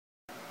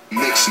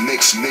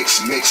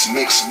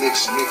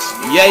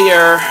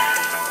Yeah,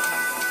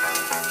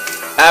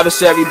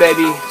 adversary,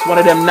 baby. It's one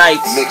of them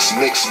nights. You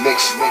know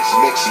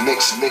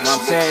what I'm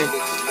saying?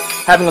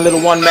 Having a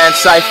little one-man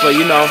cipher,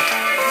 you know.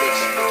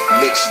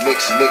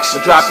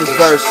 We'll drop this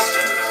verse.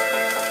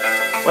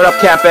 What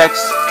up, Camp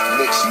X?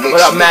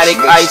 What up,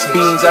 Matic, Ice,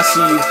 Beans? I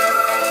see you.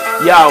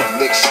 Yo.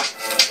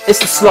 It's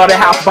the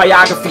slaughterhouse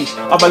biography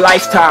of a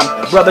lifetime.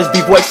 Brothers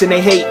be voicing they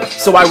hate,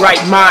 so I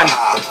write mine.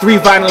 3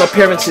 vinyl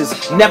appearances,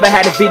 never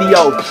had a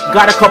video.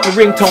 Got a couple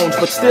ringtones,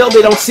 but still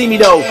they don't see me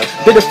though.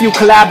 Did a few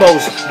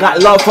collabos,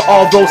 got love for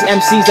all those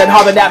MCs that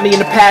hollered at me in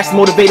the past,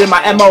 motivated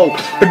my MO.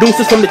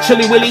 Producers from the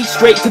Chili Willy,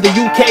 straight to the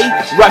UK,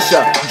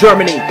 Russia,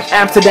 Germany,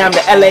 Amsterdam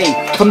to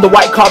LA. From the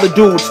white collar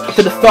dudes,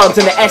 to the thugs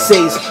and the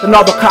essays. And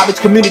all the college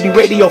community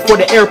radio for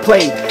the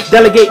airplay.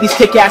 Delegate these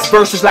kick-ass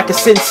verses like a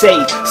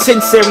sensei.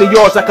 Sincerely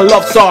yours like a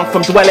love song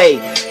from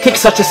Dwelle. Kick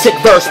such a sick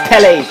verse,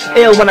 Pele.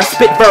 Ill when I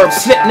spit verbs,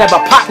 slip never.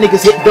 Pot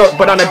niggas hit dirt,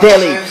 but on a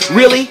daily.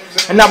 Really?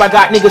 And now I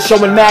got niggas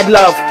showing mad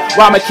love.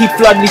 Why I'ma keep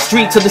flooding these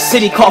streets of the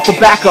city, call for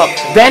backup.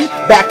 Then,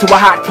 back to a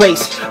hot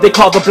place, they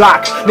call the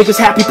block. Niggas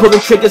happy pulling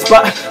triggers,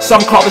 but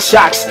some call the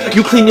shots.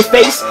 You clean your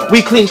face,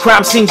 we clean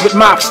crime scenes with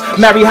mops.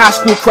 Marry high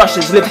school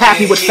crushes, live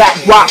happy with fat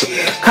guap.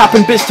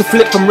 Copping bitch to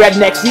flip from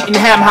rednecks, eating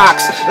ham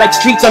hocks. Like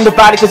streets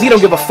undivided, cause he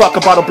don't give a fuck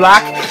about a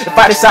block. If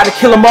I decide to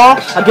kill them all,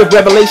 I give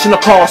Revelation a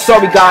call.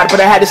 Sorry God,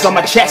 but I had this on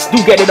my chest, do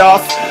get it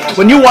off.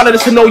 When you wanted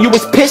us to know you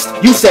was pissed,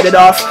 you set it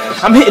off.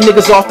 I'm hitting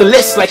niggas off the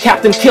list like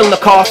Captain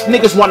Kilnikoff.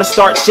 Niggas wanna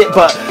start shit,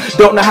 but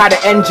don't know how to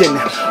engine.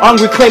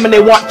 Hungry claiming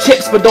they want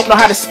chips, but don't know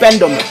how to spend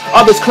them.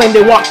 Others claim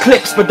they want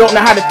clips, but don't know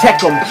how to tech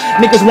them.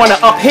 Niggas wanna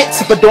up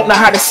hits, but don't know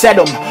how to set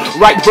them.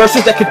 Write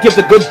verses that could give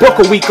the good book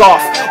a week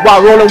off,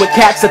 while rolling with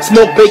cats that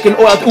smoke bacon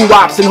oiled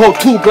oo-wops and hold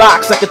 2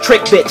 Glocks like a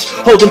trick bitch,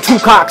 holding 2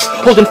 cocks,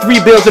 holding 3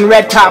 bills and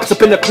red tops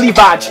up in the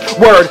cleavage.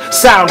 Word,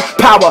 sound,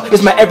 power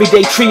is my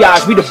everyday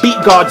triage. We the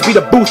beat guards, we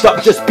the booth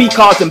up, just be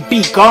cards and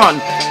be gone.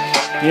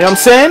 You know what I'm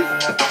saying?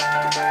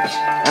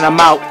 And I'm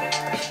out.